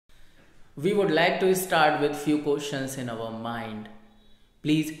We would like to start with few questions in our mind.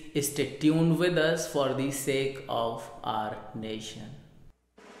 Please stay tuned with us for the sake of our nation.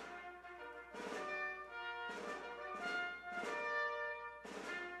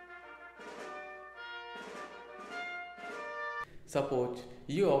 Suppose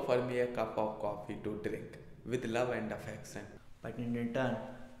you offer me a cup of coffee to drink with love and affection. But in return,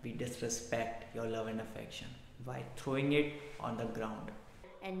 we disrespect your love and affection by throwing it on the ground.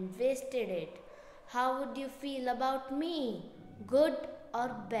 And wasted it. How would you feel about me? Good or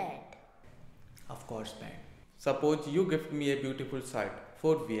bad? Of course, bad. Suppose you gift me a beautiful shirt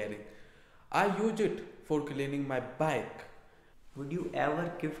for wearing. I use it for cleaning my bike. Would you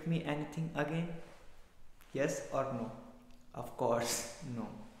ever gift me anything again? Yes or no? Of course, no.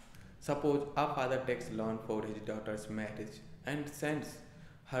 Suppose a father takes loan for his daughter's marriage and sends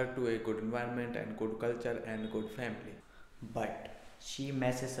her to a good environment and good culture and good family. But she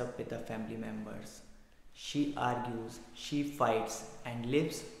messes up with the family members. She argues, she fights, and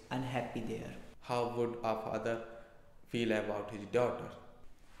lives unhappy there. How would a father feel about his daughter?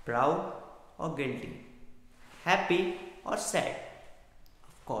 Proud or guilty? Happy or sad?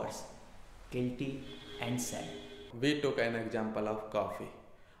 Of course, guilty and sad. We took an example of coffee.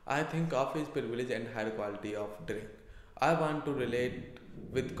 I think coffee is privilege and higher quality of drink. I want to relate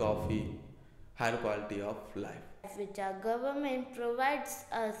with coffee, higher quality of life, Which our government provides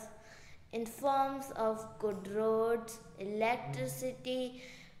us in forms of good roads, electricity,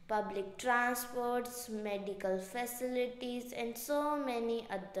 public transports, medical facilities, and so many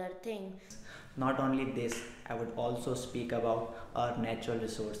other things. Not only this, I would also speak about our natural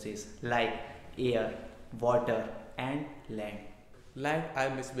resources like air, water, and land. Like I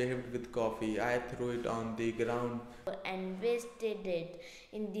misbehaved with coffee, I threw it on the ground. And wasted it.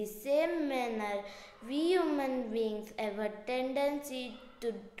 In the same manner, we human beings have a tendency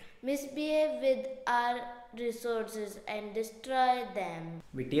to misbehave with our resources and destroy them.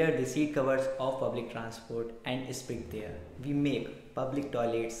 We tear the seat covers of public transport and spit there. We make public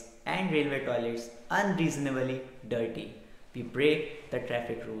toilets and railway toilets unreasonably dirty. We break the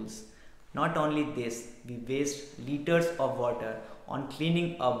traffic rules. Not only this, we waste liters of water on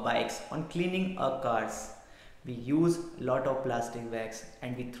cleaning our bikes, on cleaning our cars. We use a lot of plastic bags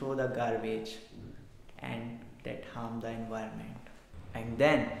and we throw the garbage and that harm the environment. And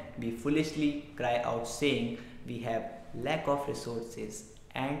then we foolishly cry out saying we have lack of resources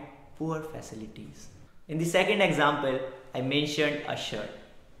and poor facilities. In the second example, I mentioned a shirt.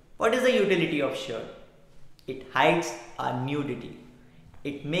 What is the utility of shirt? It hides our nudity.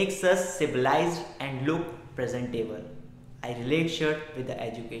 It makes us civilized and look presentable. I relate shirt with the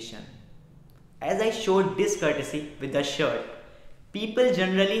education. As I showed discourtesy with the shirt, people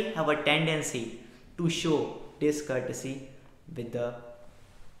generally have a tendency to show discourtesy with the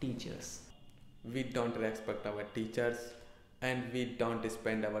teachers. We don't respect our teachers and we don't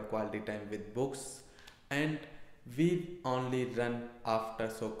spend our quality time with books and we only run after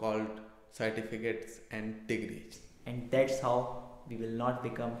so-called certificates and degrees. And that's how we will not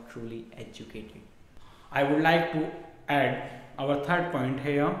become truly educated. I would like to add our third point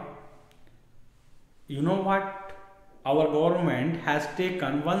here. You know what? Our government has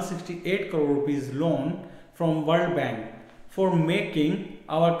taken 168 crore rupees loan from World Bank for making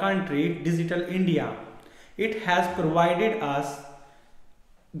our country Digital India. It has provided us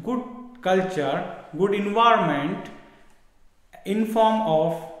good culture, good environment in form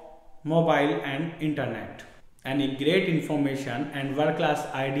of mobile and internet. Any great information and world-class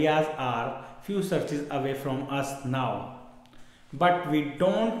ideas are few searches away from us now. But we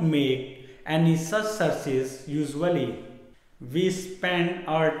don't make any such searches usually. We spend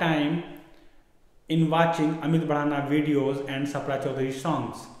our time in watching Amit Badhana videos and Sapra Chaudhary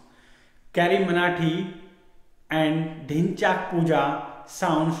songs. Kari Manathi and Dhinchak Puja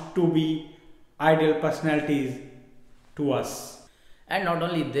sounds to be ideal personalities to us. And not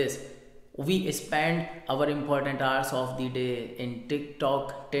only this, we spend our important hours of the day in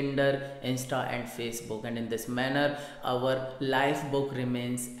TikTok, Tinder, Insta and Facebook, and in this manner our life book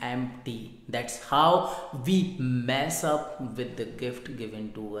remains empty. That's how we mess up with the gift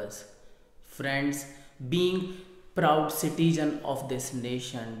given to us. Friends, being proud citizen of this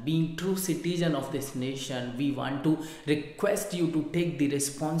nation, being true citizen of this nation, we want to request you to take the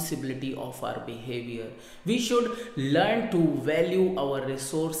responsibility of our behavior. We should learn to value our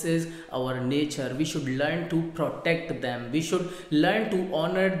resources, our nature. We should learn to protect them. We should learn to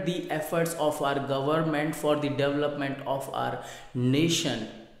honor the efforts of our government for the development of our nation.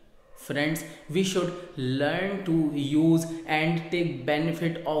 Friends, we should learn to use and take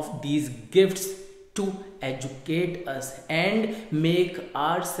benefit of these gifts to educate us and make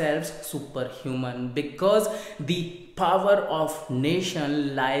ourselves superhuman, because the power of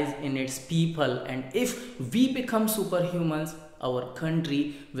nation lies in its people, and if we become superhumans, our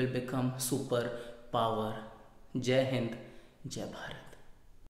country will become superpower. Jai Hind, Jai Bharat.